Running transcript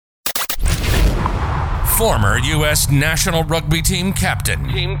former U.S. national rugby team captain,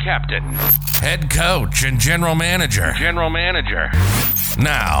 head coach and general manager.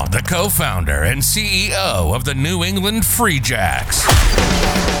 Now, the co-founder and CEO of the New England Free Jacks.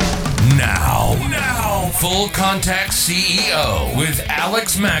 Now, Full Contact CEO with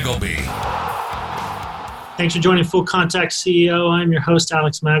Alex Magleby. Thanks for joining Full Contact CEO. I'm your host,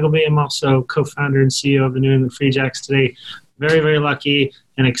 Alex Magleby. I'm also co-founder and CEO of the New England Free Jacks today. Very, very lucky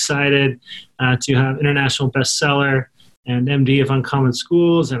and excited to have international bestseller and MD of Uncommon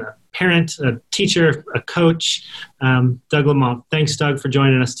Schools and a parent, a teacher, a coach, Doug Lamont. Thanks, Doug, for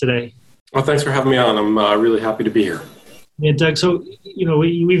joining us today. Well, thanks for having me on. I'm really happy to be here. Yeah, Doug, so,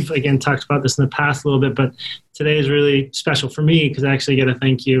 we've, again, talked about this in the past a little bit, but today is really special for me because I actually get to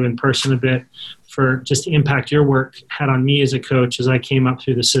thank you in person a bit for just the impact your work had on me as a coach as I came up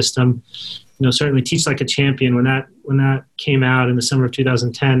through the system. Certainly Teach Like a Champion, when that came out in the summer of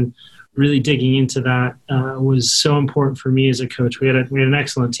 2010, really digging into that was so important for me as a coach. We had an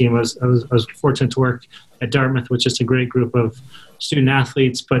excellent team. I was fortunate to work at Dartmouth with just a great group of student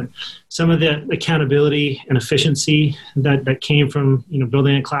athletes, but some of the accountability and efficiency that came from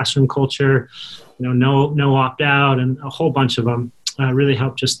building a classroom culture, no opt out, and a whole bunch of them really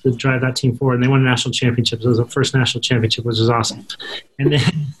helped just to drive that team forward. And they won a national championship. It was the first national championship, which was awesome. And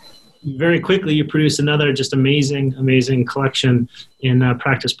then very quickly, you produced another just amazing collection in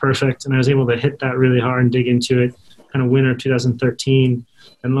Practice Perfect. And I was able to hit that really hard and dig into it kind of winter of 2013.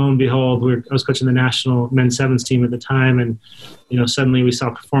 And lo and behold, I was coaching the national men's sevens team at the time. And, suddenly we saw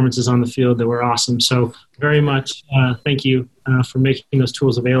performances on the field that were awesome. So very much thank you for making those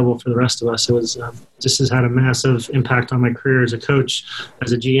tools available for the rest of us. It was just has had a massive impact on my career as a coach,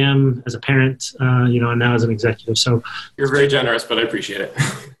 as a GM, as a parent, and now as an executive. So you're very generous, but I appreciate it.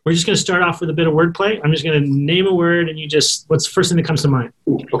 We're just going to start off with a bit of wordplay. I'm just going to name a word, and what's the first thing that comes to mind?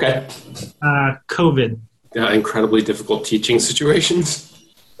 Okay. COVID. Incredibly difficult teaching situations.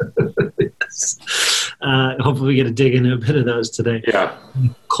 Yes. Hopefully we get to dig into a bit of those today. Yeah.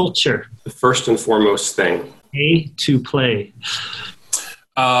 Culture. The first and foremost thing. To play.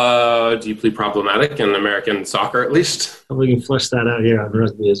 Deeply problematic in American soccer, at least. We can flesh that out here on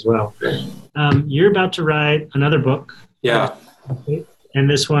rugby as well. You're about to write another book. Yeah. And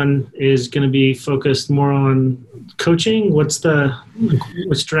this one is going to be focused more on coaching. Which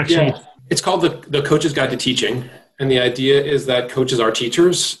direction? Yeah. It's called The Coach's Guide to Teaching. And the idea is that coaches are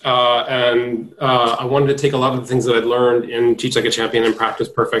teachers. And I wanted to take a lot of the things that I'd learned in Teach Like a Champion and Practice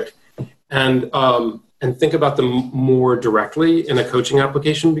Perfect and think about them more directly in a coaching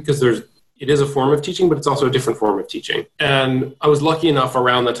application because it is a form of teaching, but it's also a different form of teaching. And I was lucky enough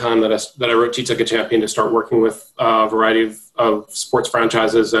around the time that I wrote Teach Like a Champion to start working with a variety of sports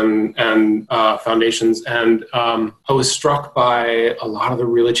franchises and foundations. And I was struck by a lot of the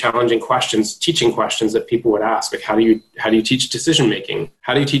really challenging teaching questions that people would ask. Like, how do you teach decision-making?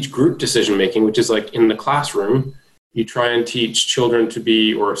 How do you teach group decision-making, which is like in the classroom, you try and teach children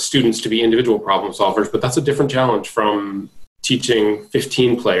or students to be individual problem solvers, but that's a different challenge from teaching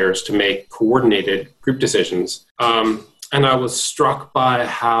 15 players to make coordinated group decisions. And I was struck by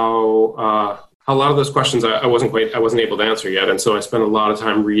how a lot of those questions I wasn't able to answer yet. And so I spent a lot of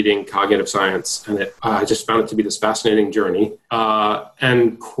time reading cognitive science, and I just found it to be this fascinating journey.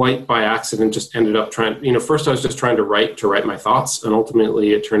 And quite by accident, just ended up first I was just trying to write my thoughts, and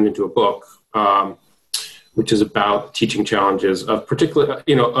ultimately it turned into a book, which is about teaching challenges of particularly,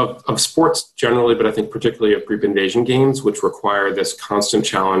 of sports generally, but I think particularly of group invasion games, which require this constant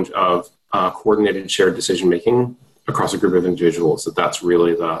challenge of coordinated shared decision-making across a group of individuals. That's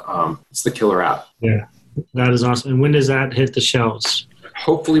really it's the killer app. Yeah, that is awesome. And when does that hit the shelves?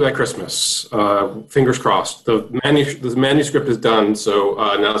 Hopefully by Christmas. Fingers crossed. The manuscript is done, so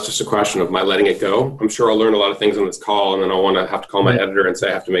now it's just a question of my letting it go. I'm sure I'll learn a lot of things on this call, and then I'll have to call my editor and say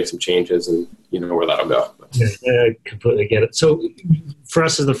I have to make some changes, and where that'll go. Yeah, I completely get it. So for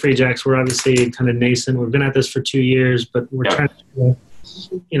us as the Free Jacks, we're obviously kind of nascent. We've been at this for 2 years, but we're trying to,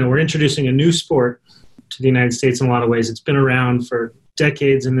 we're introducing a new sport to the United States in a lot of ways. It's been around for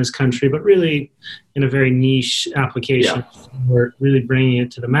decades in this country, but really in a very niche application. Yeah. We're really bringing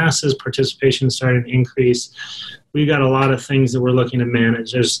it to the masses. Participation is starting to increase. We've got a lot of things that we're looking to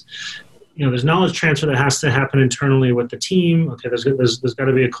manage. There's knowledge transfer that has to happen internally with the team. Okay, there's got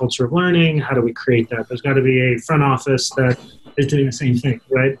to be a culture of learning. How do we create that? There's got to be a front office that is doing the same thing,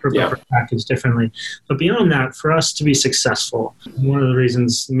 right? Packaged differently. But beyond that, for us to be successful, one of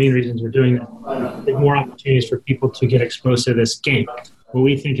the main reasons we're doing that, more opportunities for people to get exposed to this game. What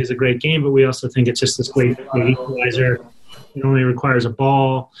we think is a great game, but we also think it's just this great equalizer. It only requires a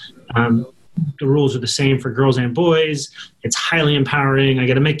ball. the rules are the same for girls and boys. It's highly empowering. I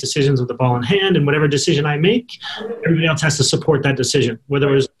get to make decisions with the ball in hand, and whatever decision I make, everybody else has to support that decision. Whether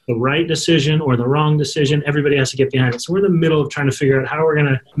it was the right decision or the wrong decision, everybody has to get behind it. So we're in the middle of trying to figure out how we're going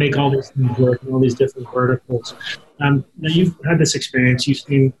to make all these things work and all these different verticals. Now you've had this experience. You've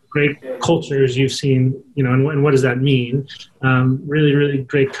seen great cultures. You've seen, and what does that mean? Really, really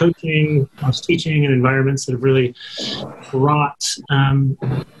great coaching, teaching, and environments that have really brought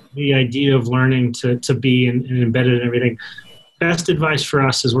the idea of learning to be and embedded in everything. Best advice for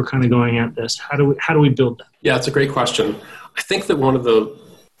us as we're kind of going at this. How do we build that? Yeah, it's a great question. I think that one of the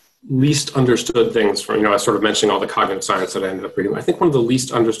least understood things from, I sort of mentioning all the cognitive science that I ended up reading. I think one of the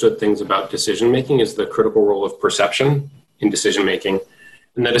least understood things about decision-making is the critical role of perception in decision-making.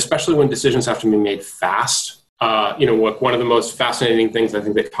 And that especially when decisions have to be made fast, one of the most fascinating things I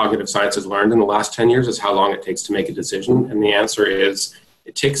think that cognitive science has learned in the last 10 years is how long it takes to make a decision. And the answer is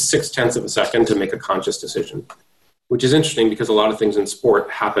it takes 0.6 of a second to make a conscious decision, which is interesting because a lot of things in sport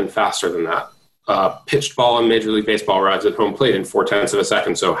happen faster than that. Pitched ball in Major League Baseball arrives at home plate in 0.4 of a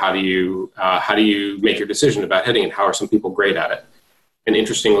second. So how do you make your decision about hitting it? How are some people great at it? And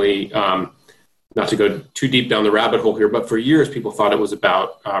interestingly, not to go too deep down the rabbit hole here, but for years people thought it was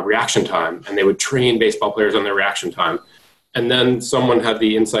about reaction time, and they would train baseball players on their reaction time. And then someone had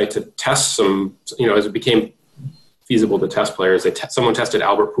the insight to test some, as it became feasible to test players, someone tested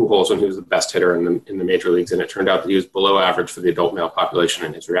Albert Pujols when he was the best hitter in the major leagues, and it turned out that he was below average for the adult male population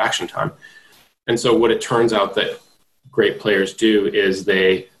in his reaction time. And so what it turns out that great players do is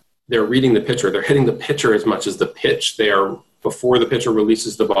they're reading the pitcher. They're hitting the pitcher as much as the pitch. Before the pitcher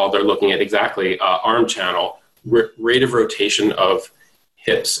releases the ball, they're looking at exactly arm channel, rate of rotation of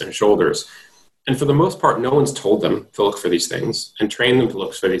hips and shoulders. And for the most part, no one's told them to look for these things and train them to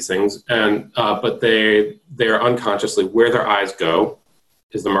look for these things. But they're unconsciously, where their eyes go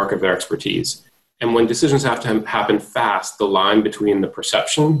is the mark of their expertise. And when decisions have to happen fast, the line between the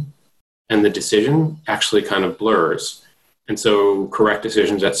perception and the decision actually kind of blurs. And so correct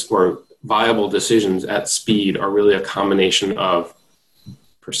decisions or viable decisions at speed are really a combination of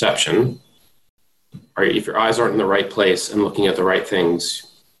perception. Or if your eyes aren't in the right place and looking at the right things,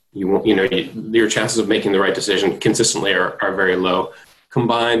 your chances of making the right decision consistently are very low,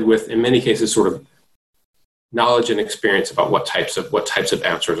 combined with, in many cases, sort of knowledge and experience about what types of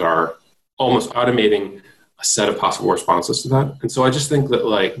answers are, almost automating a set of possible responses to that. And so I just think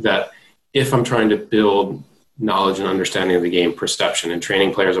that if I'm trying to build knowledge and understanding of the game, perception and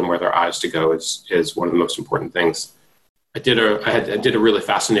training players on where their eyes to go is one of the most important things. I did a really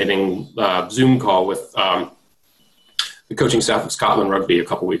fascinating Zoom call with the coaching staff of Scotland Rugby a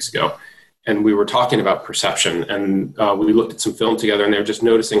couple weeks ago, and we were talking about perception, and we looked at some film together, and they were just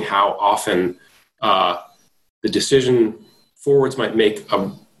noticing how often the decision forwards might make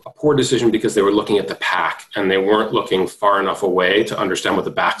a poor decision because they were looking at the pack and they weren't looking far enough away to understand what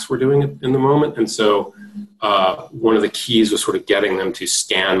the backs were doing in the moment. And so one of the keys was sort of getting them to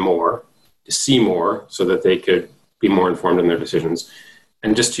scan more, to see more, so that they could be more informed in their decisions.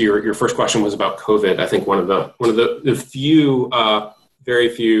 And just to your first question was about COVID. I think one of the very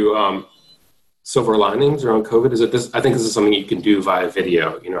few silver linings around COVID is that I think this is something you can do via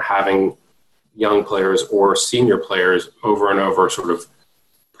video. Having young players or senior players over and over sort of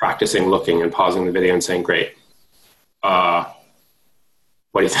practicing looking and pausing the video and saying, great,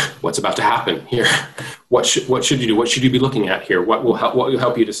 what's about to happen here? What should you do? What should you be looking at here? What will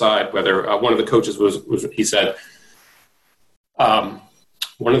help you decide whether one of the coaches he said,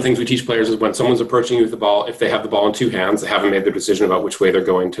 one of the things we teach players is when someone's approaching you with the ball, if they have the ball in two hands, they haven't made their decision about which way they're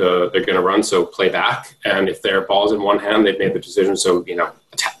going to run. So play back. And if their ball's in one hand, they've made the decision. So,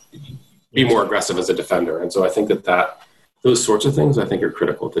 be more aggressive as a defender. And so I think that those sorts of things I think are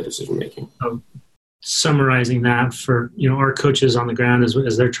critical to decision making. Summarizing that for our coaches on the ground as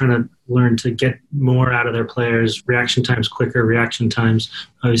they're trying to learn to get more out of their players, reaction times quicker, reaction times,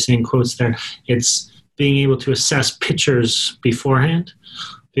 obviously in quotes there, it's being able to assess pitchers beforehand,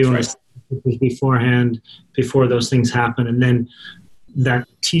 beforehand, before those things happen. And then that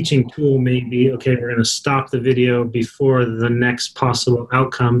teaching tool may be, okay, we're going to stop the video before the next possible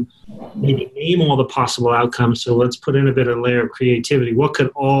outcome, maybe name all the possible outcomes. So let's put in a bit of layer of creativity. What are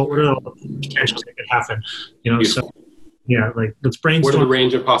all the potentials that could happen? So yeah, let's brainstorm. What are the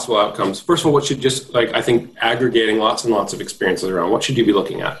range of possible outcomes? First of all, what should I think aggregating lots and lots of experiences around, what should you be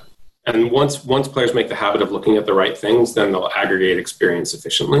looking at? And once players make the habit of looking at the right things, then they'll aggregate experience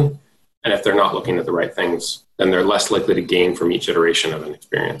efficiently. And if they're not looking at the right things, then they're less likely to gain from each iteration of an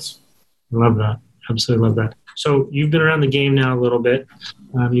experience. Love that. Absolutely love that. So you've been around the game now a little bit.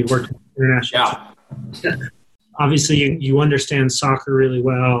 You've worked with international. Yeah. Obviously, you understand soccer really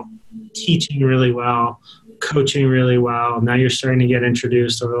well. teaching really well, coaching really well. Now you're starting to get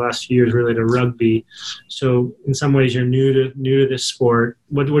introduced over the last few years really to rugby. So in some ways you're new to this sport.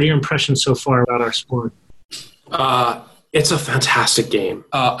 What are your impressions so far about our sport? It's a fantastic game.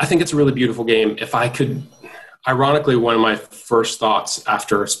 I think it's a really beautiful game. If I could, ironically, one of my first thoughts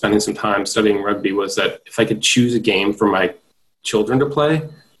after spending some time studying rugby was that if I could choose a game for my children to play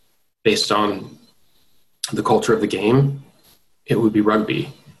based on the culture of the game, it would be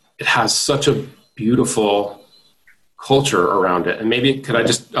rugby. It has such a beautiful culture around it. And maybe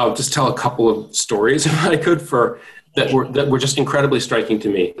I'll just tell a couple of stories if I could that were just incredibly striking to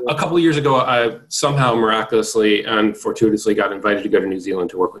me. A couple of years ago, I somehow miraculously and fortuitously got invited to go to New Zealand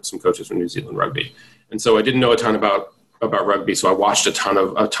to work with some coaches from New Zealand rugby. And so I didn't know a ton about rugby, so I watched a ton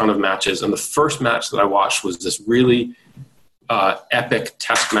of matches. And the first match that I watched was this really epic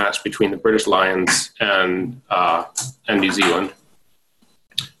test match between the British Lions and New Zealand.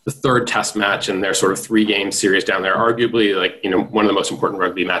 The third test match in their sort of 3-game series down there, arguably one of the most important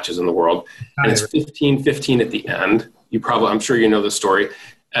rugby matches in the world. And it's 15-15 at the end. I'm sure you know the story.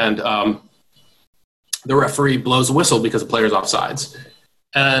 And the referee blows a whistle because the player's offsides.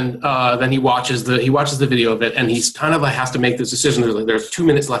 And then he watches the video of it, and he's kind of has to make this decision. There's 2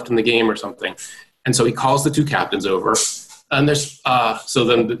 minutes left in the game or something. And so he calls the 2 captains over. And there's so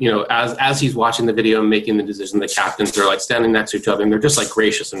then as he's watching the video and making the decision, the captains are standing next to each other, and they're just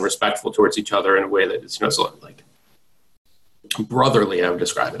gracious and respectful towards each other in a way that is brotherly. I would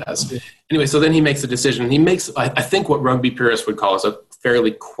describe it as. Anyway, so then he makes a decision. He makes I think what rugby purists would call a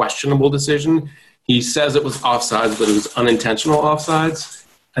fairly questionable decision. He says it was offsides, but it was unintentional offsides,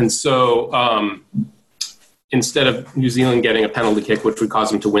 and so instead of New Zealand getting a penalty kick, which would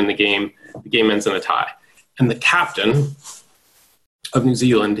cause them to win the game ends in a tie. And the captain of New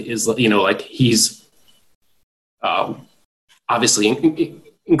Zealand is, he's obviously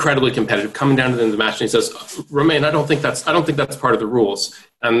incredibly competitive, coming down to the end of the match, and he says, "Romain, I don't think that's part of the rules."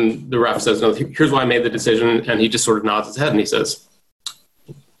 And the ref says, "No, here's why I made the decision." And he just sort of nods his head and he says,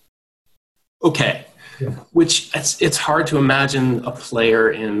 "Okay." Yeah. Which it's hard to imagine a player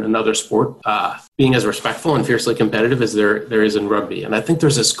in another sport being as respectful and fiercely competitive as there is in rugby. And I think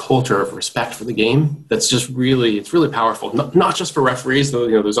there's this culture of respect for the game that's just really powerful. Not just for referees, though.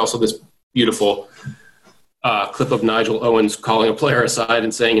 There's also this beautiful clip of Nigel Owens calling a player aside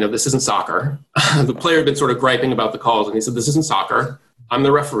and saying, "This isn't soccer." The player had been sort of griping about the calls, and he said, "This isn't soccer. I'm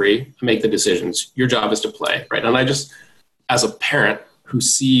the referee. I make the decisions. Your job is to play." Right? And I just, as a parent who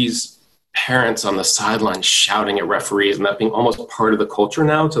sees parents on the sidelines shouting at referees and that being almost part of the culture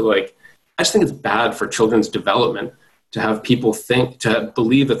now, I just think it's bad for children's development to have people to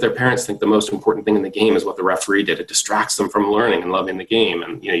believe that their parents think the most important thing in the game is what the referee did. It distracts them from learning and loving the game.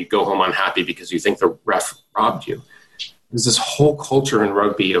 And, you go home unhappy because you think the ref robbed you. There's this whole culture in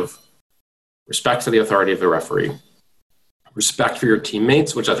rugby of respect for the authority of the referee, respect for your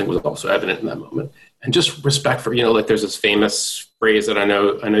teammates, which I think was also evident in that moment, and just respect for, there's this famous phrase that I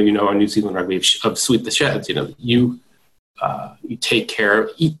know on New Zealand rugby of sweep the sheds. You take care of,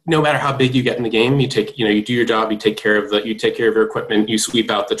 no matter how big you get in the game, you do your job, you take care of your equipment, you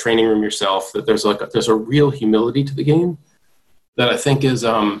sweep out the training room yourself. That there's a real humility to the game that I think is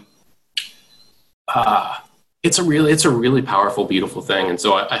it's a really powerful, beautiful thing. And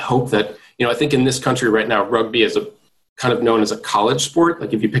so I hope that, I think in this country right now, rugby is kind of known as a college sport.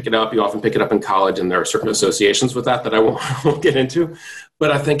 If you pick it up, you often pick it up in college, and there are certain associations with that I won't get into. But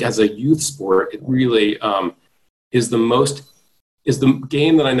I think as a youth sport, it really is the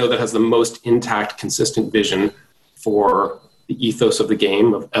game that I know that has the most intact, consistent vision for the ethos of the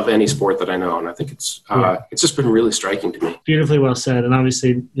game of any sport that I know. And I think it's just been really striking to me. Beautifully well said. And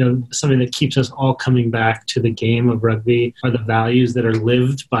obviously, something that keeps us all coming back to the game of rugby are the values that are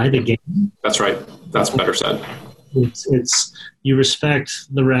lived by the game. That's right. That's better said. It's you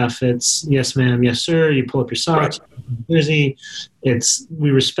respect the ref. It's yes, ma'am, yes, sir. You pull up your socks, right. Jersey.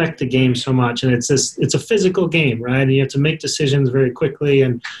 We respect the game so much, and it's a physical game, right? And you have to make decisions very quickly,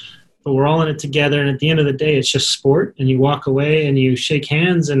 but we're all in it together. And at the end of the day, it's just sport. And you walk away and you shake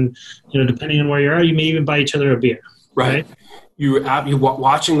hands, and depending on where you are, you may even buy each other a beer. Right. You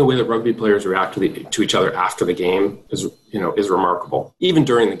watching the way that rugby players react to each other after the game is remarkable. Even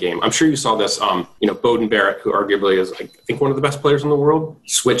during the game, I'm sure you saw this. Beauden Barrett, who arguably is I think one of the best players in the world,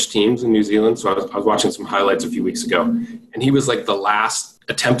 switched teams in New Zealand. So I was watching some highlights a few weeks ago, and he was the last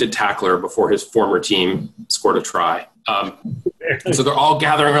attempted tackler before his former team scored a try. So they're all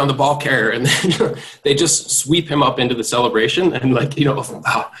gathering around the ball carrier, and then they just sweep him up into the celebration. And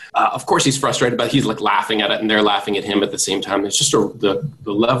of course he's frustrated, but he's laughing at it, and they're laughing at him at the same time. It's just the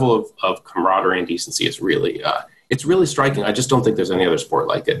level of camaraderie and decency is really it's really striking. I just don't think there's any other sport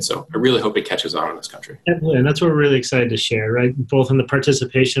like it. So I really hope it catches on in this country. And that's what we're really excited to share, right? Both in the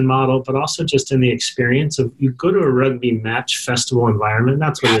participation model, but also just in the experience of you go to a rugby match festival environment.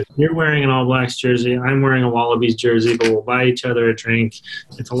 That's what it is. You're wearing an All Blacks jersey. I'm wearing a Wallabies jersey, but we'll buy each other a drink.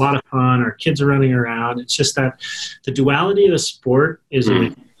 It's a lot of fun. Our kids are running around. It's just that the duality of the sport is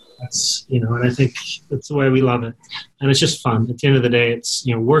that's, and I think that's the way we love it. And it's just fun. At the end of the day, it's,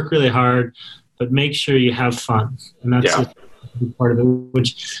 work really hard, but make sure you have fun. And that's a big part of it.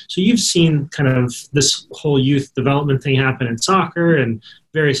 So you've seen kind of this whole youth development thing happen in soccer and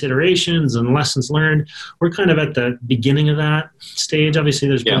various iterations and lessons learned. We're kind of at the beginning of that stage. Obviously,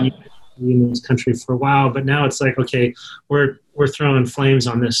 there's been in this country for a while, but now it's like, okay, we're throwing flames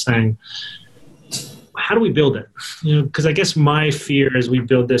on this thing. How do we build it? Because I guess my fear as we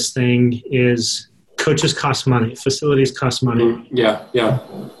build this thing is coaches cost money, facilities cost money.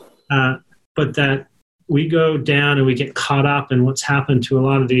 But that we go down and we get caught up in what's happened to a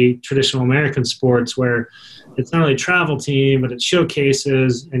lot of the traditional American sports where it's not only a travel team, but it's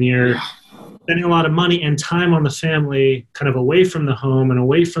showcases and you're spending a lot of money and time on the family kind of away from the home and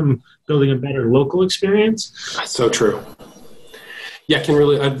away from building a better local experience. That's so true. Yeah,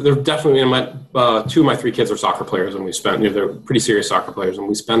 they're definitely, two of my three kids are soccer players and they're pretty serious soccer players and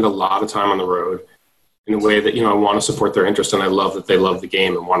we spend a lot of time on the road in a way that, I want to support their interest and I love that they love the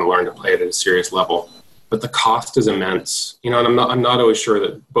game and want to learn to play it at a serious level. But the cost is immense, and I'm not always sure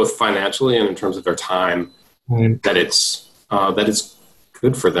that both financially and in terms of their time, that it's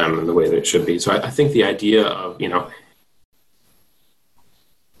good for them in the way that it should be. So I think the idea of,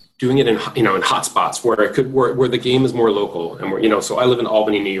 doing it in hot spots where the game is more local and where, so I live in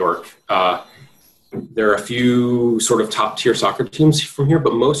Albany, New York. There are a few sort of top tier soccer teams from here,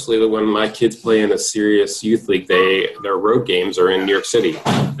 but mostly when my kids play in a serious youth league, their road games are in New York City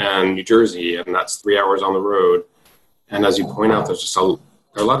and New Jersey, and that's 3 hours on the road. And as you point out, there are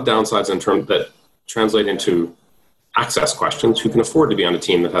a lot of downsides in terms that translate into access questions. Who can afford to be on a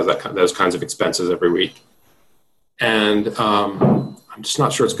team that has those kinds of expenses every week? And I'm just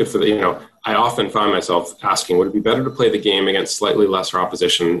not sure it's good for I often find myself asking, would it be better to play the game against slightly lesser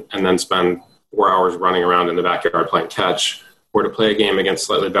opposition and then spend 4 hours running around in the backyard playing catch, or to play a game against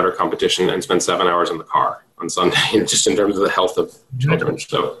slightly better competition and spend 7 hours in the car on Sunday, just in terms of the health of children.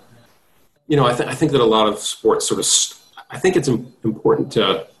 So, I think that a lot of sports I think it's important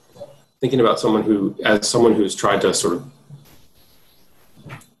to thinking about someone who's tried to sort of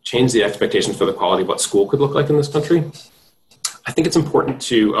change the expectations for the quality of what school could look like in this country. I think it's important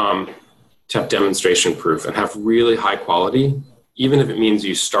to have demonstration proof and have really high quality, even if it means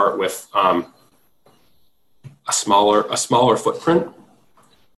you start with a smaller footprint,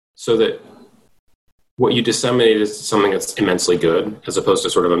 so that what you disseminate is something that's immensely good as opposed to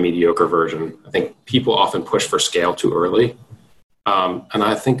sort of a mediocre version. I think people often push for scale too early. And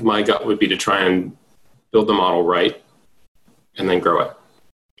I think my gut would be to try and build the model right and then grow it.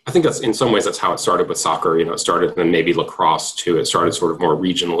 I think in some ways that's how it started with soccer. It started, and then maybe lacrosse too. It started sort of more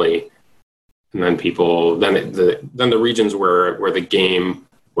regionally, and then then the regions where the game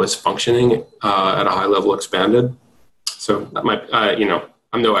was functioning at a high level expanded. So that might,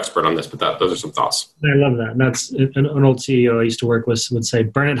 I'm no expert on this, but those are some thoughts. I love that. And that's an old CEO I used to work with would say,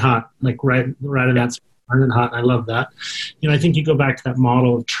 "Burn it hot," like right in that. Burn it hot. I love that. I think you go back to that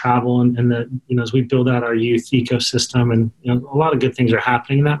model of travel and the, as we build out our youth ecosystem, and a lot of good things are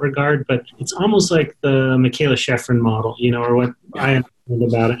happening in that regard. But it's almost like the Michaela Schifrin model, or what I understand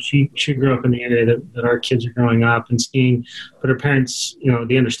about it. She grew up in the area that our kids are growing up and skiing, but her parents,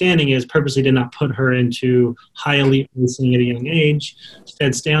 the understanding is purposely did not put her into high elite racing at a young age.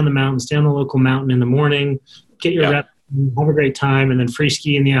 Instead, stay on the mountain, stay on the local mountain in the morning, get your rep, have a great time, and then free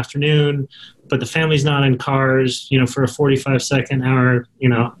ski in the afternoon. But the family's not in cars, for a 45-second hour,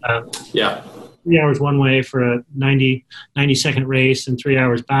 3 hours one way for a 90-second race and 3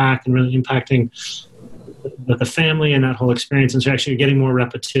 hours back, and really impacting the family and that whole experience. And so actually you're getting more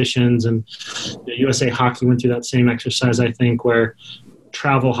repetitions. And USA Hockey went through that same exercise, I think, where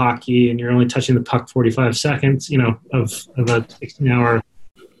travel hockey and you're only touching the puck 45 seconds, of a 16-hour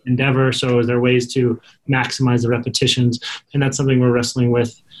endeavor. So is there ways to maximize the repetitions? And that's something we're wrestling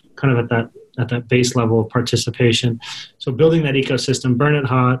with kind of at that base level of participation. So building that ecosystem, burn it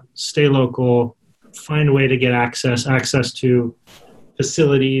hot, stay local, find a way to get access to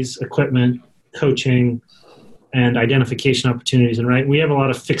facilities, equipment, coaching, and identification opportunities. And we have a lot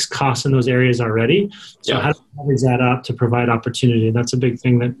of fixed costs in those areas already. So how do we leverage that up to provide opportunity? That's a big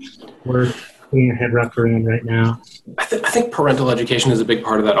thing that we're putting our head wrapped around right now. I think parental education is a big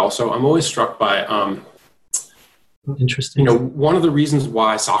part of that also. I'm always struck by Interesting. One of the reasons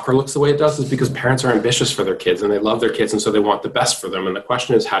why soccer looks the way it does is because parents are ambitious for their kids and they love their kids, and so they want the best for them. And the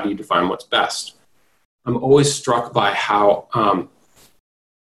question is, how do you define what's best? I'm always struck by how, I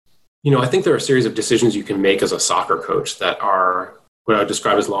think there are a series of decisions you can make as a soccer coach that are what I would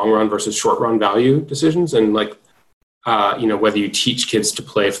describe as long run versus short run value decisions. And whether you teach kids to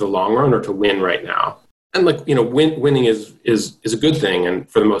play for the long run or to win right now. And winning is a good thing, and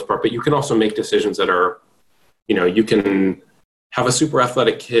for the most part, but you can also make decisions that are, you can have a super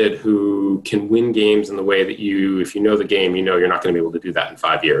athletic kid who can win games in the way that if you know the game, you're not going to be able to do that in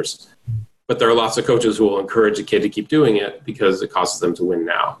 5 years. But there are lots of coaches who will encourage a kid to keep doing it because it causes them to win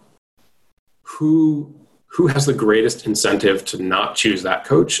now. Who has the greatest incentive to not choose that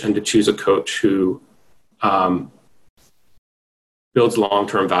coach and to choose a coach who builds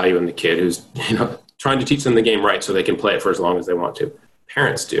long-term value in the kid, who's trying to teach them the game right so they can play it for as long as they want to?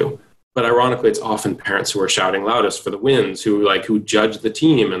 Parents do. But ironically, it's often parents who are shouting loudest for the wins, who judge the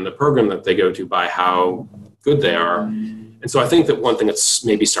team and the program that they go to by how good they are. And so I think that one thing that's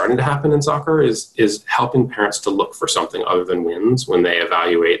maybe starting to happen in soccer is helping parents to look for something other than wins when they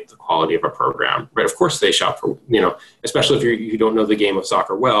evaluate the quality of a program. Right? Of course, they shop for, especially if you don't know the game of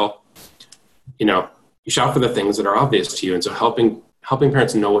soccer well, you shop for the things that are obvious to you. And so helping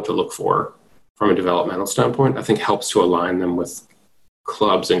parents know what to look for from a developmental standpoint, I think helps to align them with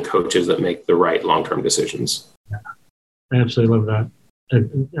clubs and coaches that make the right long-term decisions. I absolutely love that. I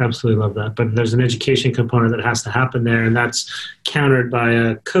absolutely love that. But there's an education component that has to happen there, and that's countered by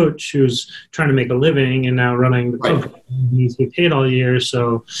a coach who's trying to make a living and now running the club. Right. He needs to be paid all year,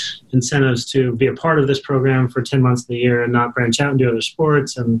 so incentives to be a part of this program for 10 months of the year and not branch out and do other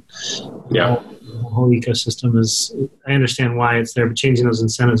sports, and the whole ecosystem is, I understand why it's there, but changing those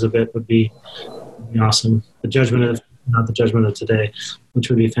incentives a bit would be awesome. The judgment of not the judgment of today, which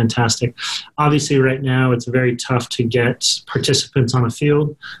would be fantastic. Obviously, right now, it's very tough to get participants on a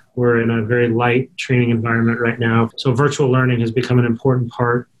field. We're in a very light training environment right now. So virtual learning has become an important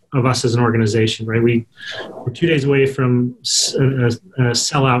part of us as an organization, right? We're 2 days away from a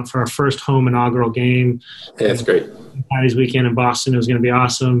sellout for our first home inaugural game. Yeah, that's great. Patty's weekend in Boston. It was going to be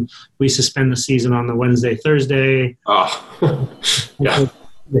awesome. We suspend the season on the Wednesday, Thursday. Oh, yeah.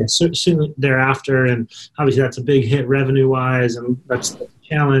 Yeah, soon thereafter, and obviously that's a big hit revenue-wise, and that's the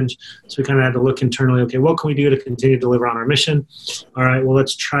challenge. So we kind of had to look internally, okay, what can we do to continue to deliver on our mission? All right, well,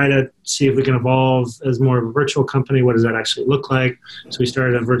 let's try to see if we can evolve as more of a virtual company. What does that actually look like? So we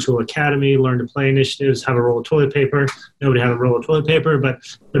started a virtual academy, learn to play initiatives, have a roll of toilet paper. Nobody had a roll of toilet paper, but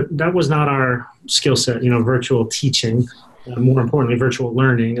that was not our skill set, virtual teaching. More importantly, virtual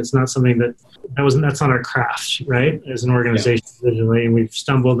learning. It's not something that's not our craft, right? As an organization, originally, and we've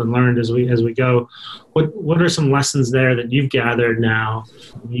stumbled and learned as we go. What are some lessons there that you've gathered now?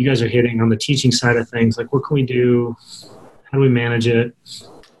 You guys are hitting on the teaching side of things. Like, what can we do? How do we manage it?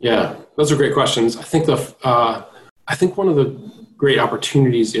 Yeah, those are great questions. I think one of the great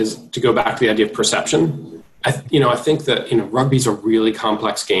opportunities is to go back to the idea of perception. I think that rugby's a really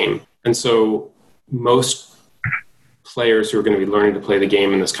complex game, and so most players who are going to be learning to play the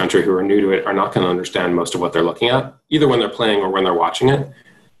game in this country who are new to it are not going to understand most of what they're looking at, either when they're playing or when they're watching it.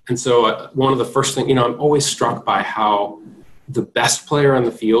 And so one of the first things, I'm always struck by how the best player on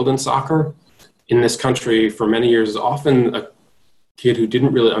the field in soccer in this country for many years is often a kid who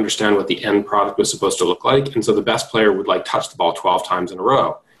didn't really understand what the end product was supposed to look like. And so the best player would touch the ball 12 times in a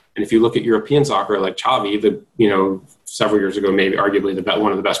row. And if you look at European soccer, like Xavi, several years ago, maybe arguably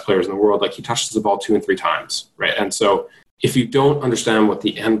one of the best players in the world, he touches the ball 2 and 3 times, right? And so if you don't understand what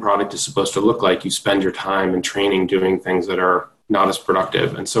the end product is supposed to look like, you spend your time in training doing things that are not as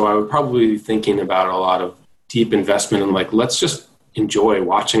productive. And so I would probably be thinking about a lot of deep investment in let's just enjoy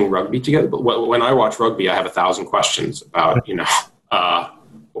watching rugby together. But when I watch rugby, I have 1,000 questions about,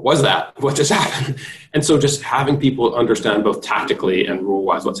 what was that? What just happened? And so just having people understand both tactically and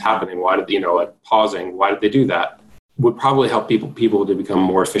rule-wise what's happening, why did, pausing, why did they do that, would probably help people to become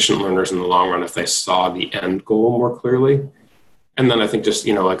more efficient learners in the long run if they saw the end goal more clearly. And then I think just,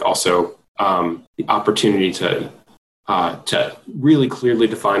 also the opportunity to really clearly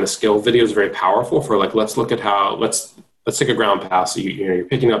define a skill. Video is very powerful for let's look at how, let's take a ground pass. So you're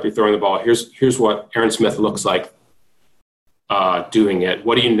picking up, you're throwing the ball. Here's what Aaron Smith looks like doing it.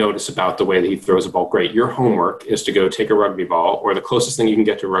 What do you notice about the way that he throws a ball? Great. Your homework is to go take a rugby ball or the closest thing you can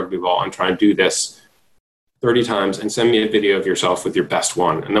get to a rugby ball and try and do this 30 times and send me a video of yourself with your best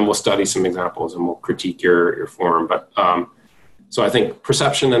one. And then we'll study some examples and we'll critique your form. But so I think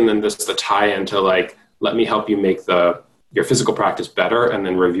perception and then the tie into let me help you make your physical practice better and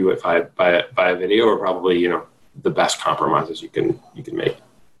then review it by a video are probably, the best compromises you can make.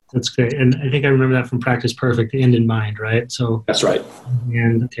 That's great. And I think I remember that from Practice Perfect, the end in mind, right? So That's right.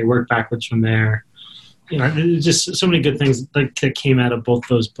 and okay, work backwards from there. There's just so many good things that came out of both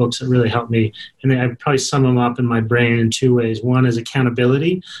those books that really helped me. And I probably sum them up in my brain in two ways. One is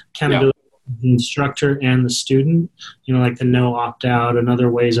accountability of the instructor and the student, like the no opt out and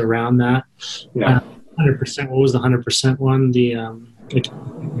other ways around that. 100%. What was the 100% one? The,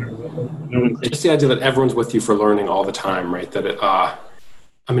 just the idea that everyone's with you for learning all the time, right? That I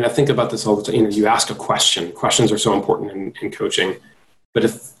think about this all the time. You ask a question. Questions are so important in coaching. But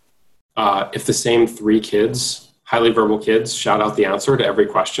if the same 3 kids, highly verbal kids, shout out the answer to every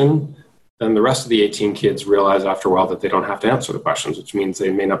question, then the rest of the 18 kids realize after a while that they don't have to answer the questions, which means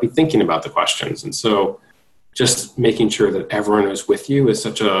they may not be thinking about the questions. And so just making sure that everyone is with you is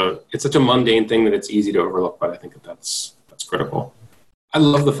such a mundane thing that it's easy to overlook, but I think that's critical. I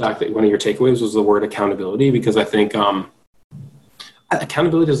love the fact that one of your takeaways was the word accountability, because I think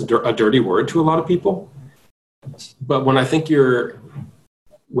accountability is a dirty word to a lot of people. But when I think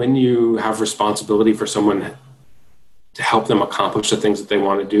when you have responsibility for someone to help them accomplish the things that they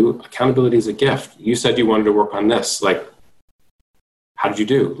want to do, accountability is a gift. You said you wanted to work on this. Like, how did you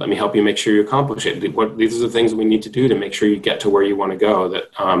do? Let me help you make sure you accomplish it. These are the things we need to do to make sure you get to where you want to go. That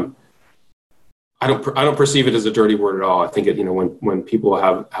I don't perceive it as a dirty word at all. I think when people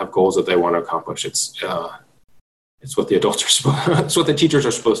have goals that they want to accomplish, it's what the adults are it's what the teachers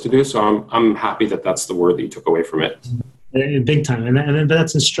are supposed to do. So I'm happy that that's the word that you took away from it. Big time. And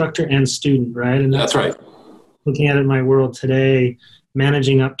that's instructor and student, right? And that's right. Looking at it in my world today,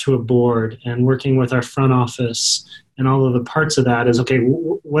 managing up to a board and working with our front office and all of the parts of that is, okay,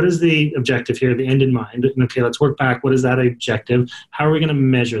 what is the objective here, the end in mind? And okay, let's work back. What is that objective? How are we going to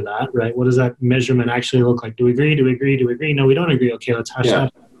measure that, right? What does that measurement actually look like? Do we agree? Do we agree? Do we agree? No, we don't agree. Okay, let's hash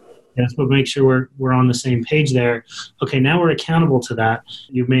that. Yes, but make sure we're on the same page there. Okay, now we're accountable to that.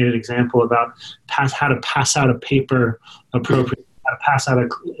 You've made an example about how to pass out a paper appropriately, how to pass out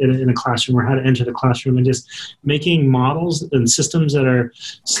in a classroom, or how to enter the classroom, and just making models and systems that are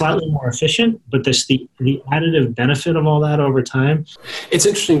slightly more efficient, but there's the additive benefit of all that over time. It's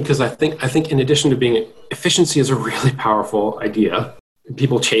interesting because I think in addition to being efficiency is a really powerful idea.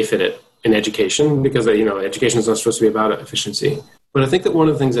 People chafe at it in education because education is not supposed to be about efficiency. But I think that one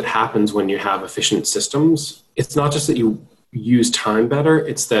of the things that happens when you have efficient systems, it's not just that you use time better,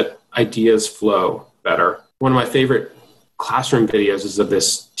 it's that ideas flow better. One of my favorite classroom videos is of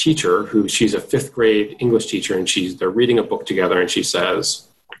this teacher she's a 5th grade English teacher, and they're reading a book together, and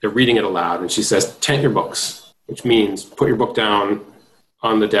they're reading it aloud, and she says, tent your books, which means put your book down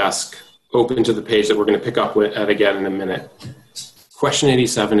on the desk, open to the page that we're going to pick up at again in a minute. Question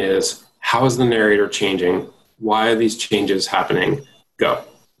 87 is, how is the narrator changing? Why are these changes happening? Go.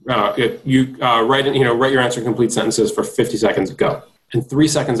 Write your answer in complete sentences for 50 seconds. Go. And 3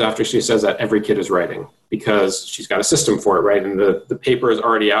 seconds after she says that, every kid is writing because she's got a system for it, right? And the paper is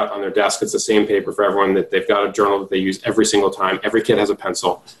already out on their desk. It's the same paper for everyone. That they've got a journal that they use every single time. Every kid has a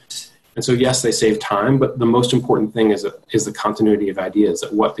pencil. And so, yes, they save time, but the most important thing is the continuity of ideas,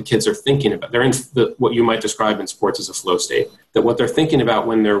 that what the kids are thinking about. They're in what you might describe in sports as a flow state. That what they're thinking about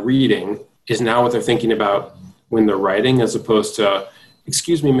when they're reading is now what they're thinking about when they're writing, as opposed to,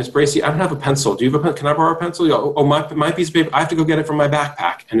 excuse me, Miss Bracey, I don't have a pencil. Do you have a pencil? Can I borrow a pencil? Oh, my piece of paper, I have to go get it from my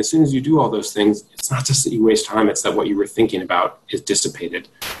backpack. And as soon as you do all those things, it's not just that you waste time, it's that what you were thinking about is dissipated.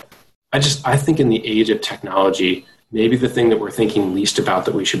 I think in the age of technology, maybe the thing that we're thinking least about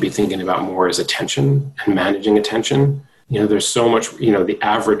that we should be thinking about more is attention and managing attention. There's so much, the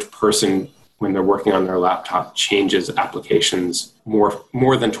average person when they're working on their laptop changes applications more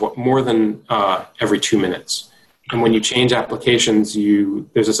than every 2 minutes. And when you change applications,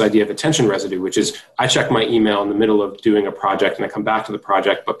 there's this idea of attention residue, which is I check my email in the middle of doing a project and I come back to the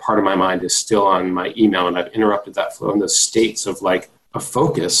project, but part of my mind is still on my email and I've interrupted that flow. And those states of a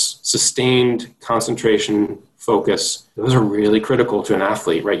focus, sustained concentration, focus, those are really critical to an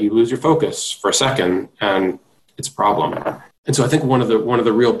athlete, right? You lose your focus for a second and it's a problem. And so I think one of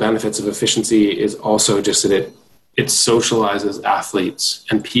the real benefits of efficiency is also just that it socializes athletes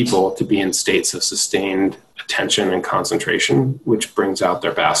and people to be in states of sustained attention and concentration, which brings out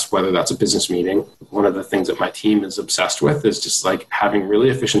their best, whether that's a business meeting. One of the things that my team is obsessed with is just having really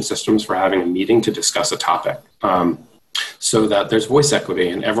efficient systems for having a meeting to discuss a topic. So that there's voice equity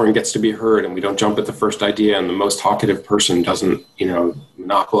and everyone gets to be heard and we don't jump at the first idea and the most talkative person doesn't,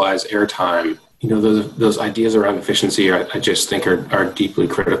 monopolize airtime. Those ideas around efficiency I just think are deeply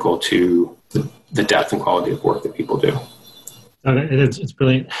critical to the depth and quality of work that people do. It's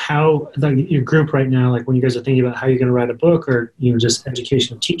brilliant. How your group right now, when you guys are thinking about how you're going to write a book or just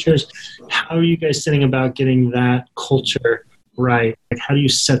education of teachers, how are you guys thinking about getting that culture right? Like, how do you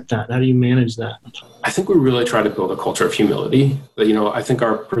set that? How do you manage that? I think we really try to build a culture of humility. But, I think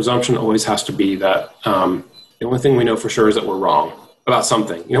our presumption always has to be that the only thing we know for sure is that we're wrong about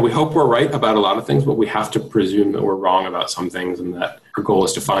something. We hope we're right about a lot of things, but we have to presume that we're wrong about some things, and that our goal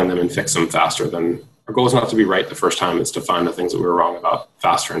is to find them and fix them faster than our goal is not to be right the first time. It's to find the things that we were wrong about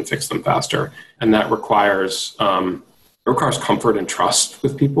faster and fix them faster. And that requires comfort and trust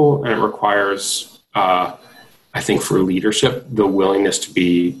with people. And it requires, I think, for leadership, the willingness to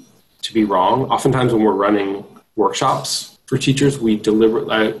be wrong. Oftentimes when we're running workshops for teachers, we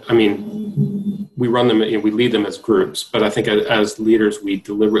run them, we lead them as groups, but I think as leaders, we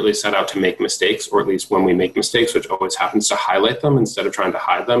deliberately set out to make mistakes, or at least when we make mistakes, which always happens, to highlight them instead of trying to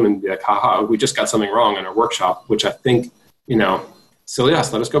hide them and be like, haha, we just got something wrong in our workshop, which I think, silly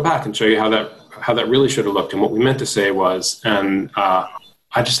us, let us go back and show you how that really should have looked and what we meant to say was. And I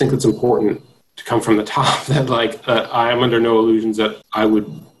just think it's important to come from the top that I am under no illusions that I would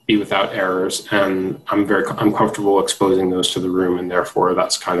be without errors, and I'm comfortable exposing those to the room, and therefore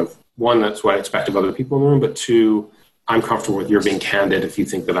that's kind of one, that's what I expect of other people in the room, but two, I'm comfortable with your being candid if you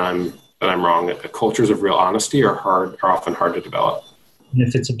think that I'm wrong. Cultures of real honesty are often hard to develop. And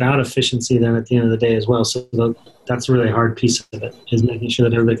if it's about efficiency, then at the end of the day as well, so that's a really hard piece of it, is making sure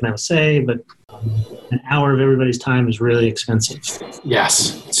that everybody can have a say, but an hour of everybody's time is really expensive.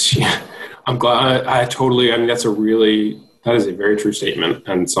 Yes. I'm glad. That is a very true statement,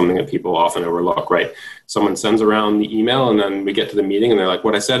 and something that people often overlook, right? Someone sends around the email, and then we get to the meeting and they're like,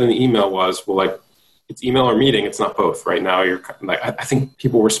 what I said in the email was, well, it's email or meeting. It's not both right now. I think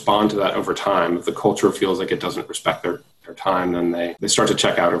people respond to that over time. If the culture feels like it doesn't respect their time, then they start to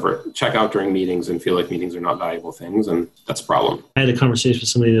check out during meetings and feel like meetings are not valuable things. And that's a problem. I had a conversation with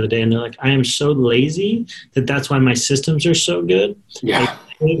somebody the other day, and they're like, I am so lazy that's why my systems are so good. Yeah. I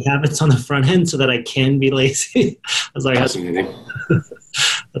create habits on the front end so that I can be lazy. I was like, that's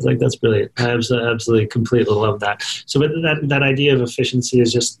brilliant. I absolutely completely love that. So, but that idea of efficiency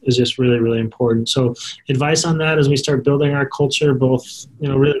is just really, really important. So, advice on that as we start building our culture, both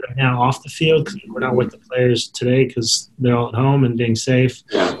really right now off the field, because we're not with the players today because they're all at home and being safe.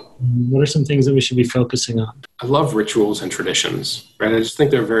 Yeah. What are some things that we should be focusing on? I love rituals and traditions, right? I just think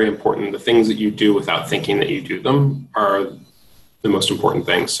they're very important. The things that you do without thinking that you do them are the most important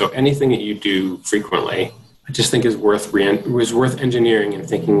things. So anything that you do frequently, I just think is worth engineering and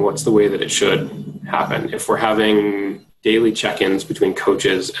thinking what's the way that it should happen. If we're having daily check-ins between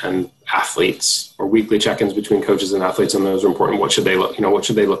coaches and athletes, or weekly check-ins between coaches and athletes, and those are important, what should they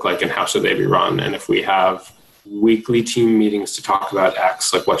look like and how should they be run? And if we have weekly team meetings to talk about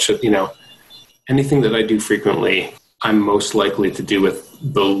X, anything that I do frequently, I'm most likely to do with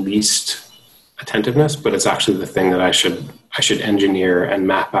the least attentiveness, but it's actually the thing that I should engineer and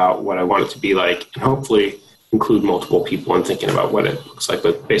map out what I want it to be like, and hopefully include multiple people in thinking about what it looks like,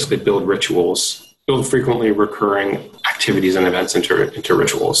 but basically build frequently recurring activities and events into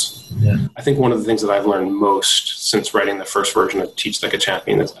rituals. Yeah. I think one of the things that I've learned most since writing the first version of Teach Like a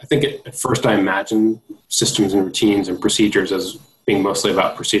Champion is, I think at first I imagined systems and routines and procedures as being mostly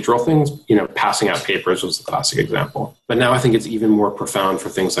about procedural things. Passing out papers was the classic example. But now I think it's even more profound for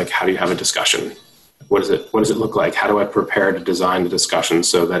things like, how do you have a discussion? What does it look like? How do I prepare to design the discussion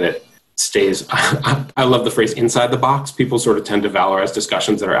so that it stays, I love the phrase inside the box. People sort of tend to valorize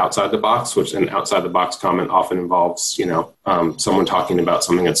discussions that are outside the box, which an outside the box comment often involves, someone talking about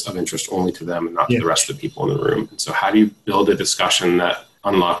something that's of interest only to them and not to the rest of the people in the room. And so how do you build a discussion that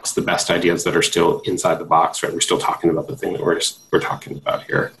unlocks the best ideas that are still inside the box, right? We're still talking about the thing that we're talking about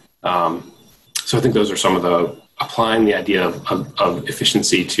here. So I think those are some of the applying the idea of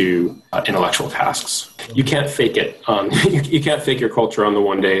efficiency to intellectual tasks. You can't fake it. You can't fake your culture on the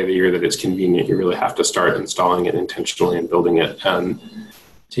one day of the year that it's convenient. You really have to start installing it intentionally and building it. And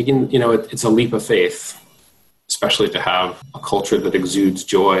taking, it's a leap of faith, especially to have a culture that exudes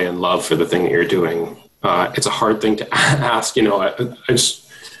joy and love for the thing that you're doing. It's a hard thing to ask. I'm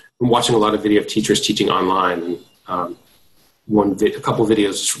watching a lot of video of teachers teaching online. And a couple of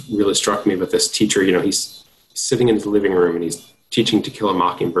videos really struck me about this teacher. He's sitting in his living room and he's teaching To Kill a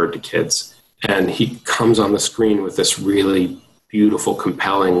Mockingbird to kids. And he comes on the screen with this really beautiful,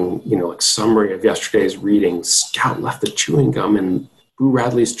 compelling, summary of yesterday's reading. Scout left the chewing gum in Boo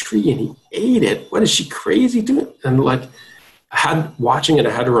Radley's tree and he ate it. What is she crazy doing? And watching it,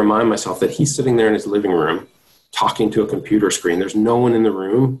 I had to remind myself that he's sitting there in his living room talking to a computer screen. There's no one in the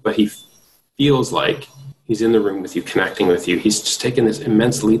room, but he feels like he's in the room with you, connecting with you. He's just taken this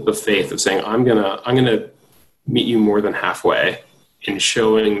immense leap of faith of saying, I'm gonna meet you more than halfway in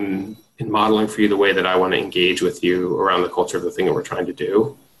modeling for you the way that I want to engage with you around the culture of the thing that we're trying to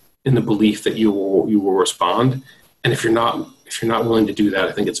do, in the belief that you will respond. And if you're not if you're not willing to do that,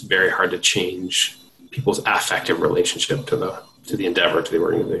 I think it's very hard to change people's affective relationship to the endeavor, to the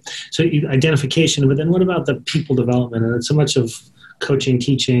organization. So identification, but then what about the people development? And so much of coaching,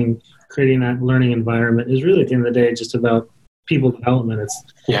 teaching, creating that learning environment is really at the end of the day just about people development. It's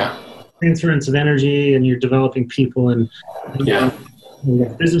transference of energy, and you're developing people. And we got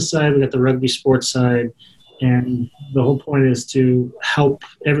the business side, we got the rugby sports side, and the whole point is to help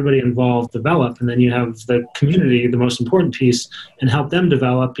everybody involved develop. And then you have the community, the most important piece, and help them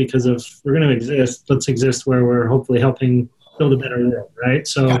develop, because if we're going to exist, let's exist where we're hopefully helping build a better world, right?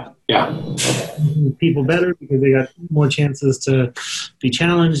 So people better because they got more chances to be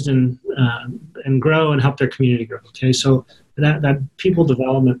challenged and grow and help their community grow. Okay, so that people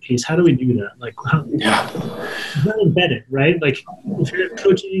development piece, how do we do that? Like, it's not embedded, right? Like, if you're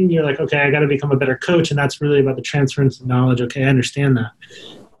coaching, you're like, okay, I got to become a better coach, and that's really about the transference of knowledge. Okay, I understand that.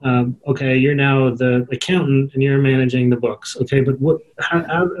 Okay, you're now the accountant and you're managing the books. Okay, but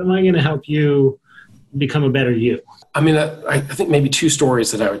how am I going to help you become a better you? I mean, I think maybe two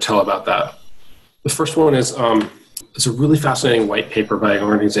stories that I would tell about that. The first one is it's a really fascinating white paper by an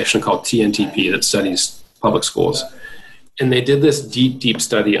organization called TNTP that studies public schools. And they did this deep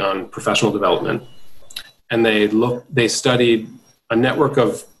study on professional development. And they studied a network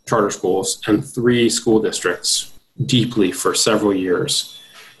of charter schools and 3 school districts deeply for several years.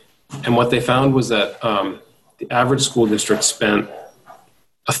 And what they found was that the average school district spent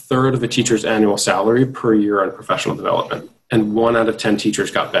a third of a teacher's annual salary per year on professional development. And 1 out of 10 teachers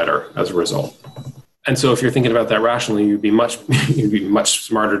got better as a result. And so if you're thinking about that rationally, you'd be much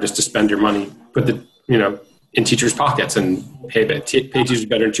smarter just to spend your money, put in teachers' pockets and pay teachers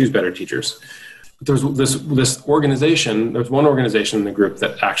better and choose better teachers. But there was this organization, there was one organization in the group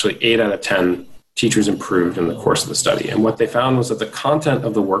that actually 8 out of 10 teachers improved in the course of the study. And what they found was that the content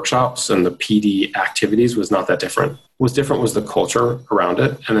of the workshops and the PD activities was not that different. What was different was the culture around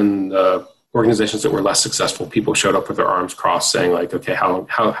it. And then the organizations that were less successful, people showed up with their arms crossed saying like, okay, how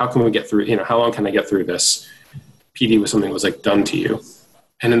can we get through, how long can I get through this? PD was something that was like done to you.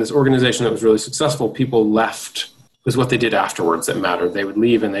 And in this organization that was really successful, people left. It was what they did afterwards that mattered. They would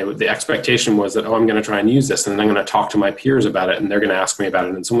leave, and the expectation was that, I'm going to try and use this, and then I'm going to talk to my peers about it, and they're going to ask me about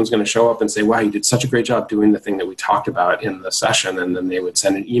it, and someone's going to show up and say, wow, you did such a great job doing the thing that we talked about in the session. And then they would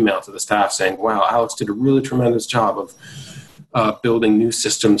send an email to the staff saying, wow, Alex did a really tremendous job of building new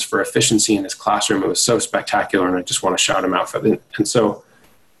systems for efficiency in his classroom. It was so spectacular, and I just want to shout him out for it. And so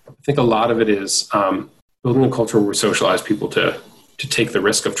I think a lot of it is building a culture where we socialize people to take the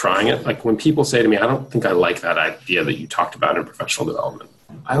risk of trying it. Like when people say to me, I don't think I like that idea that you talked about in professional development,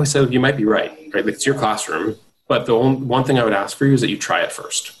 I always say, you might be right? It's your classroom. But the one thing I would ask for you is that you try it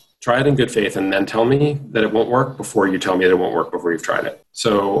first. Try it in good faith, and then tell me that it won't work before you tell me that it won't work before you've tried it.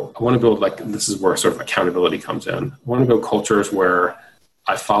 So I want to build, this is where sort of accountability comes in. I want to build cultures where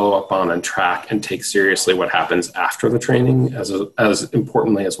I follow up on and track and take seriously what happens after the training as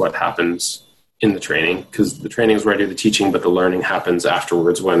importantly as what happens in the training, because the training is ready to the teaching, but the learning happens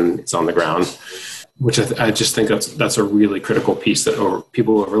afterwards when it's on the ground, which I just think that's a really critical piece that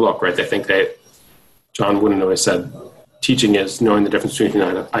people overlook, right? They think John Wooden always said, teaching is knowing the difference between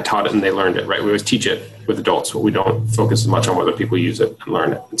I taught it and they learned it, right? We always teach it with adults, but we don't focus as much on whether people use it and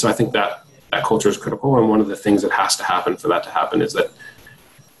learn it. And so I think that culture is critical. And one of the things that has to happen for that to happen is that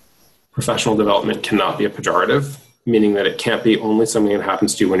professional development cannot be a pejorative, meaning that it can't be only something that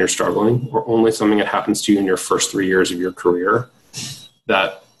happens to you when you're struggling, or only something that happens to you in your first 3 years of your career.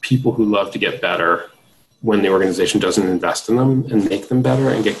 That people who love to get better, when the organization doesn't invest in them and make them better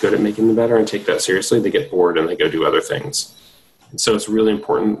and get good at making them better and take that seriously, they get bored and they go do other things. And so it's really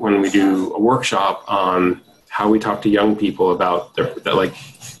important when we do a workshop on how we talk to young people about that, like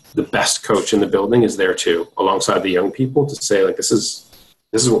the best coach in the building is there too, alongside the young people, to say like, this is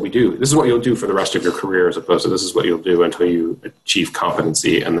what we do. This is what you'll do for the rest of your career, as opposed to this is what you'll do until you achieve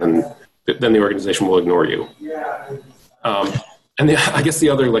competency, and then the organization will ignore you. I guess the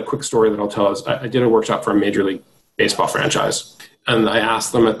other quick story that I'll tell is I did a workshop for a Major League Baseball franchise, and I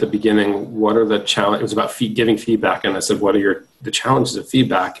asked them at the beginning, what are the challenges? It was about giving feedback, and I said, what are the challenges of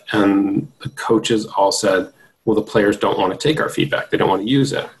feedback? And the coaches all said, well, the players don't want to take our feedback. They don't want to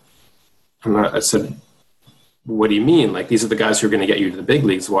use it. And I said, what do you mean? Like, these are the guys who are going to get you to the big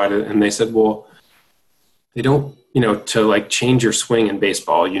leagues. Why? And they said, well, they don't, to change your swing in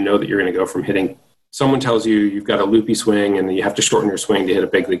baseball, that you're going to go from hitting. Someone tells you you've got a loopy swing and you have to shorten your swing to hit a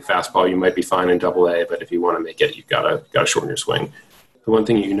big league fastball. You might be fine in AA, but if you want to make it, you've got to shorten your swing. The one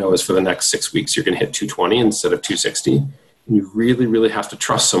thing is for the next 6 weeks, you're going to hit 220 instead of 260. And you really, really have to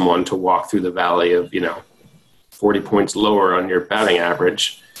trust someone to walk through the valley of, 40 points lower on your batting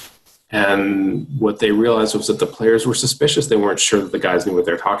average And what they realized was that the players were suspicious. They weren't sure that the guys knew what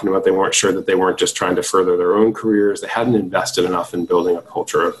they were talking about. They weren't sure that they weren't just trying to further their own careers. They hadn't invested enough in building a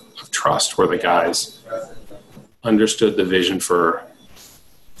culture of trust where the guys understood the vision for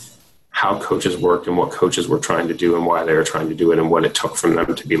how coaches worked and what coaches were trying to do and why they were trying to do it and what it took from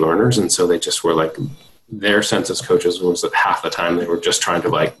them to be learners. And so they just were like, their sense as coaches was that half the time they were just trying to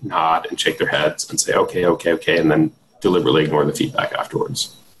like nod and shake their heads and say, okay, and then deliberately ignore the feedback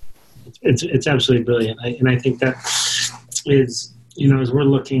afterwards. It's absolutely brilliant. And I think that is, as we're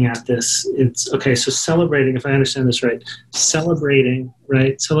looking at this, it's okay. So celebrating, if I understand this right, celebrating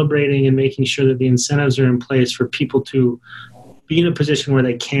and making sure that the incentives are in place for people to be in a position where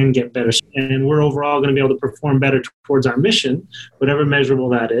they can get better. And we're overall going to be able to perform better towards our mission, whatever measurable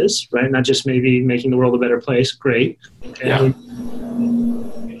that is, right? Not just maybe making the world a better place. Great. Okay. Yeah.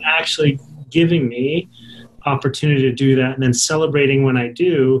 Actually giving me opportunity to do that and then celebrating when I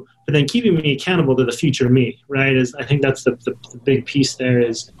do, but then keeping me accountable to the future me, right? I think that's the big piece there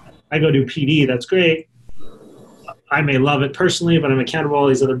is I go do PD, that's great. I may love it personally, but I'm accountable all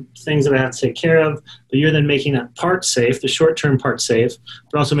these other things that I have to take care of. But you're then making that part safe, the short-term part safe,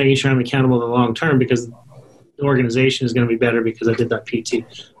 but also making sure I'm accountable in the long term because the organization is going to be better because I did that PT.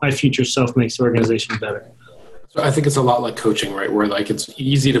 My future self makes the organization better. So I think it's a lot like coaching, right? Where like it's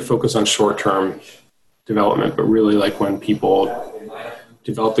easy to focus on short-term development, but really like when people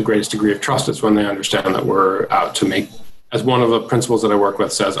develop the greatest degree of trust, it's when they understand that we're out to make, as one of the principles that I work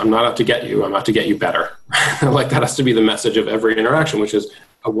with says, I'm not out to get you, I'm out to get you better. Like that has to be the message of every interaction, which is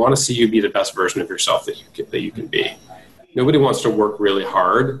I want to see you be the best version of yourself that you can be. Nobody wants to work really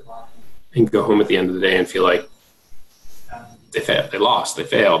hard and go home at the end of the day and feel like they failed, they lost, they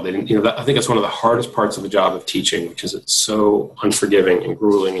failed. They didn't, I think it's one of the hardest parts of the job of teaching, which is it's so unforgiving and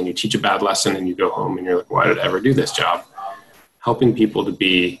grueling, and you teach a bad lesson and you go home and you're like, why did I ever do this job? Helping people to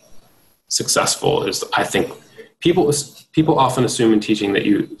be successful is, I think, people often assume in teaching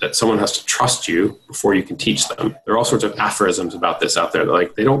that someone has to trust you before you can teach them. There are all sorts of aphorisms about this out there. They're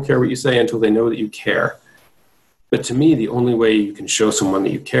like, they don't care what you say until they know that you care. But to me, the only way you can show someone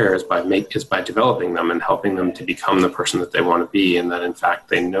that you care is by developing them and helping them to become the person that they want to be. And that in fact,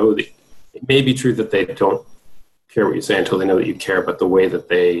 they know that it may be true that they don't care what you say until they know that you care, but the way that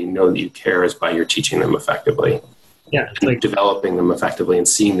they know that you care is by you're teaching them effectively. Yeah. Like developing them effectively and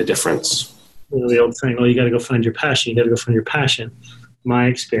seeing the difference. The old saying, you got to go find your passion. You got to go find your passion. My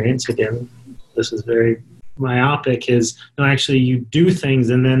experience, again, this is very myopic, is actually you do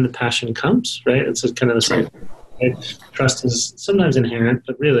things and then the passion comes, right? It's just kind of the same. Right? Trust is sometimes inherent,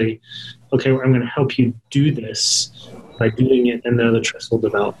 but really, okay, I'm going to help you do this by doing it, and then the trust will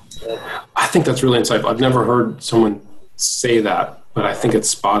develop. I think that's really insightful. I've never heard someone say that, but I think it's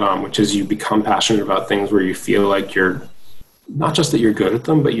spot on, which is you become passionate about things where you feel like you're, not just that you're good at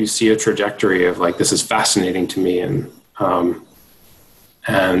them, but you see a trajectory of like, this is fascinating to me. And I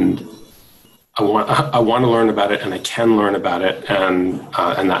want to learn about it, and I can learn about it. And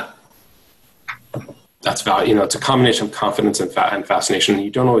that's value. It's a combination of confidence and fascination. And you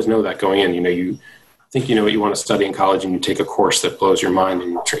don't always know that going in. You think you know what you want to study in college, and you take a course that blows your mind,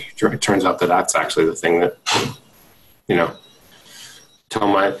 and it turns out that that's actually the thing that, tell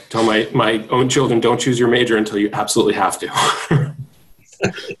my own children, don't choose your major until you absolutely have to,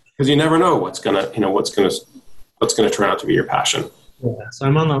 because you never know what's gonna turn out to be your passion. Yeah. So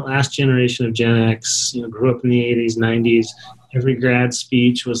I'm on the last generation of Gen X. Grew up in the 80s, 90s. Every grad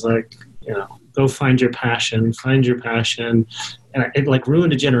speech was like, go find your passion, and it like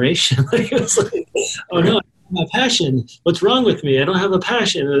ruined a generation. Like, it was like, oh no, I don't have a passion. What's wrong with me? I don't have a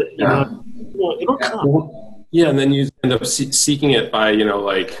passion. It'll come. Yeah, and then you end up seeking it by,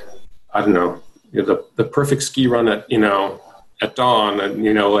 the perfect ski run at dawn, and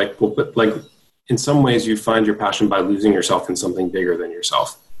like in some ways you find your passion by losing yourself in something bigger than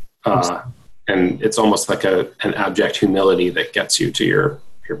yourself, and it's almost like an abject humility that gets you to your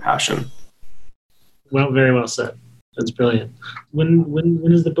passion. Well, very well said. That's brilliant. When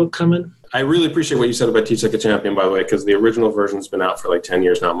is the book coming? I really appreciate what you said about Teach Like a Champion, by the way, because the original version's been out for like 10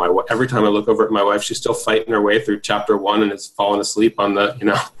 years now. Every time I look over at my wife, she's still fighting her way through chapter 1 and has fallen asleep on the,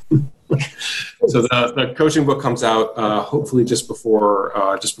 So the coaching book comes out hopefully just before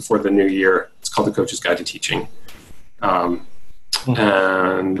the new year. It's called The Coach's Guide to Teaching. And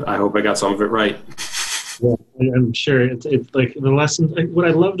I hope I got some of it right. Yeah, I'm sure it's like the lesson. What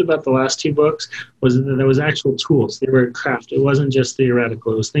I loved about the last 2 books was that there was actual tools. They were craft. It wasn't just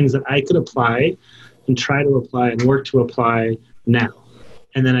theoretical. It was things that I could apply and try to apply and work to apply now.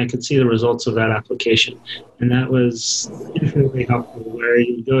 And then I could see the results of that application. And that was infinitely helpful, where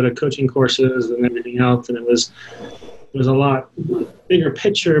you go to coaching courses and everything else. And it was was a lot bigger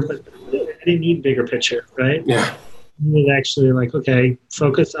picture, but I didn't need bigger picture, right? Yeah. It actually like, okay,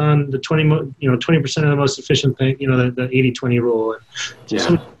 focus on the 20% of the most efficient thing, the 80-20 rule. Yeah.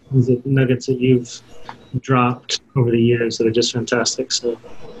 Some nuggets that you've dropped over the years that are just fantastic. So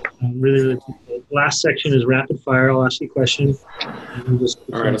really, really cool. Last section is rapid fire. I'll ask you a question.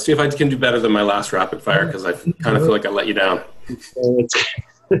 All right, let's see if I can do better than my last rapid fire, because I kind of feel like I let you down.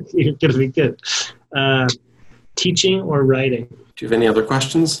 You're going to be good. Teaching or writing? Do you have any other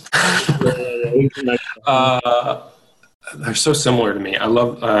questions? They're so similar to me.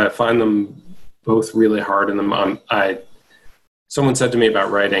 I find them both really hard. And someone said to me about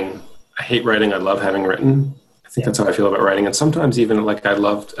writing, I hate writing. I love having written. I think that's how I feel about writing. And sometimes even like I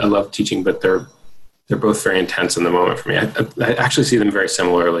love teaching, but they're both very intense in the moment for me. I actually see them very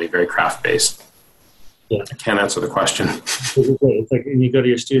similarly, very craft based. Yeah. I can't answer the question. It's like when you go to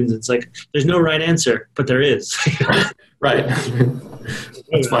your students, it's like there's no right answer, but there is. Right.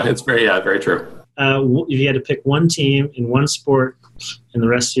 That's fine. It's very true. If you had to pick one team in one sport in the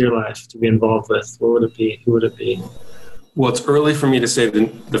rest of your life to be involved with, what would it be? Who would it be? Well, it's early for me to say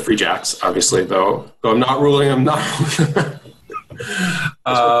the Free Jacks, obviously, though I'm not ruling them.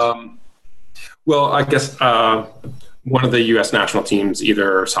 Well, I guess one of the U.S. national teams,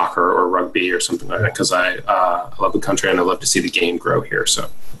 either soccer or rugby or something like that, because I love the country and I love to see the game grow here. So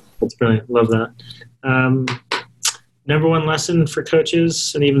that's brilliant. Love that. Number one lesson for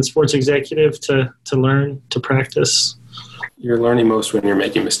coaches and even sports executive to learn, to practice? You're learning most when you're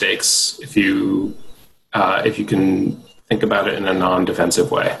making mistakes. If you can think about it in a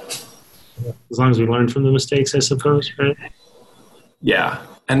non-defensive way. As long as we learn from the mistakes, I suppose, right? Yeah.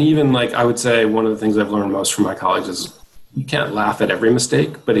 And even like I would say one of the things I've learned most from my colleagues is you can't laugh at every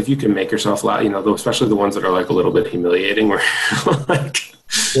mistake, but if you can make yourself laugh, especially the ones that are like a little bit humiliating, where like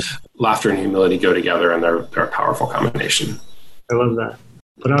laughter and humility go together and they're a powerful combination. I love that.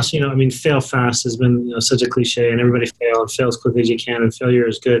 But also, fail fast has been such a cliche, and everybody fail as quickly as you can, and failure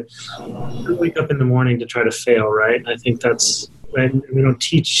is good. We wake up in the morning to try to fail, right? I think that's, we don't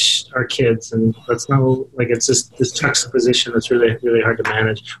teach our kids, and that's not like, it's just this juxtaposition that's really, really hard to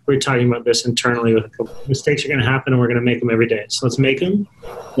manage. We're talking about this internally with a couple mistakes are going to happen, and we're going to make them every day. So let's make them,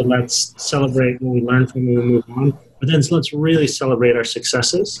 but let's celebrate what we learn from them and move on. But then let's really celebrate our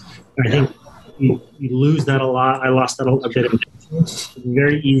successes. And I think you lose that a lot. I lost that a bit. It's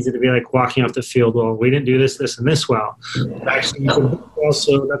very easy to be like walking off the field. Well, we didn't do this, and this well. Actually,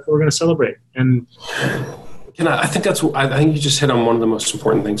 also that's what we're going to celebrate. And I think you just hit on one of the most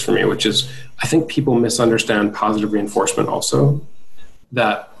important things for me, which is I think people misunderstand positive reinforcement also,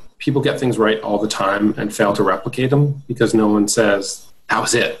 that people get things right all the time and fail to replicate them because no one says, that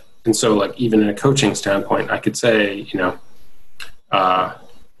was it. And so like even in a coaching standpoint, I could say, you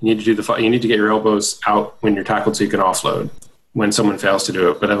need to get your elbows out when you're tackled so you can offload when someone fails to do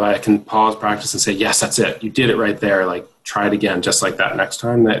it. But if I can pause, practice, and say, yes, that's it. You did it right there. Like try it again, just like that next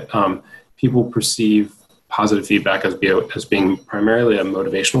time. That people perceive positive feedback as being primarily a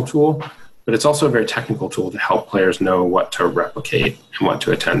motivational tool, but it's also a very technical tool to help players know what to replicate and what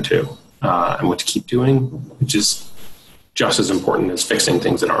to attend to and what to keep doing, which is just as important as fixing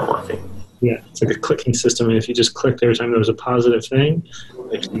things that aren't working. Yeah, it's like a clicking system. And if you just clicked every time there was a positive thing,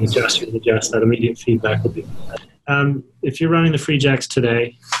 like you adjust, that immediate feedback would be. If you're running the Free Jacks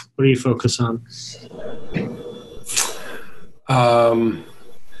today, what do you focus on?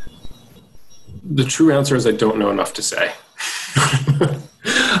 The true answer is I don't know enough to say.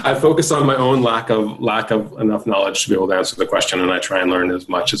 I focus on my own lack of enough knowledge to be able to answer the question, and I try and learn as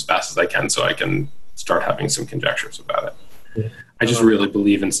much as fast as I can so I can start having some conjectures about it. Yeah. I just really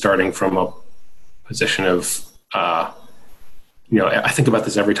believe in starting from a position of, I think about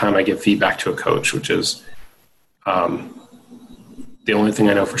this every time I give feedback to a coach, which is the only thing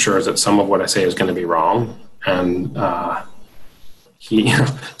I know for sure is that some of what I say is going to be wrong. And the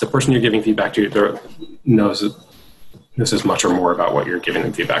person you're giving feedback to knows as much or more about what you're giving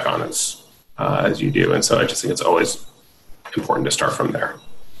them feedback on as you do. And so I just think it's always important to start from there.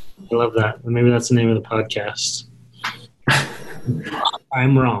 I love that. And maybe that's the name of the podcast.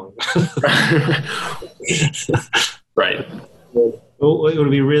 I'm wrong. Right. Well, it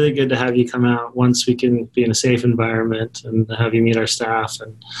would be really good to have you come out once we can be in a safe environment and have you meet our staff.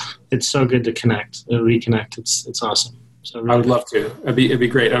 And it's so good to connect, reconnect. It's awesome. So really I would love to. It'd be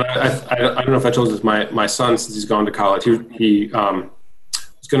great. And I don't know if I told you this. My son, since he's gone to college, he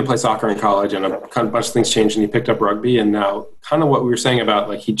was going to play soccer in college, and a bunch of things changed, and he picked up rugby. And now, kind of what we were saying about,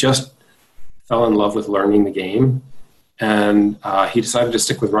 like, he just fell in love with learning the game. and he decided to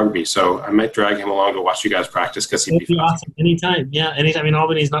stick with rugby. So I might drag him along to watch you guys practice because he'd be awesome. Anytime. Yeah, anytime. I mean,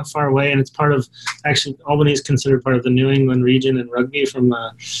 Albany's not far away, and it's Albany's considered part of the New England region in rugby from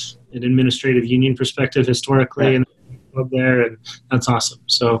an administrative union perspective historically, and up there, and that's awesome.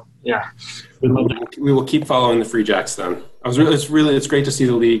 So yeah, we'd love that. We will keep following the Free Jacks then. It's great to see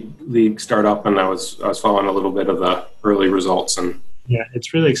the league start up, and I was following a little bit of the early results, and yeah,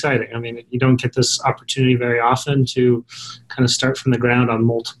 it's really exciting. I mean, you don't get this opportunity very often to kind of start from the ground on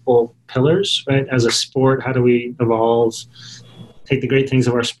multiple pillars, right? As a sport, how do we evolve, take the great things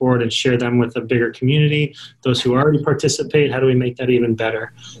of our sport and share them with a bigger community? Those who already participate, how do we make that even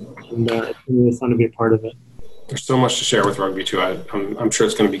better? And it's really fun to be a part of it. There's so much to share with rugby too. I'm sure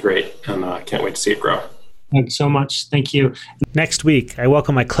it's going to be great, and I can't wait to see it grow. Thanks so much. Thank you. Next week, I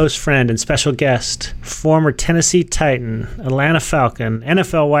welcome my close friend and special guest, former Tennessee Titan, Atlanta Falcon,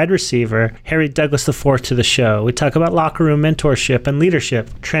 NFL wide receiver, Harry Douglas IV to the show. We talk about locker room mentorship and leadership,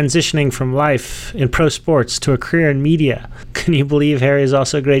 transitioning from life in pro sports to a career in media. Can you believe Harry is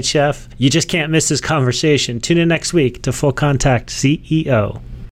also a great chef? You just can't miss this conversation. Tune in next week to Full Contact CEO.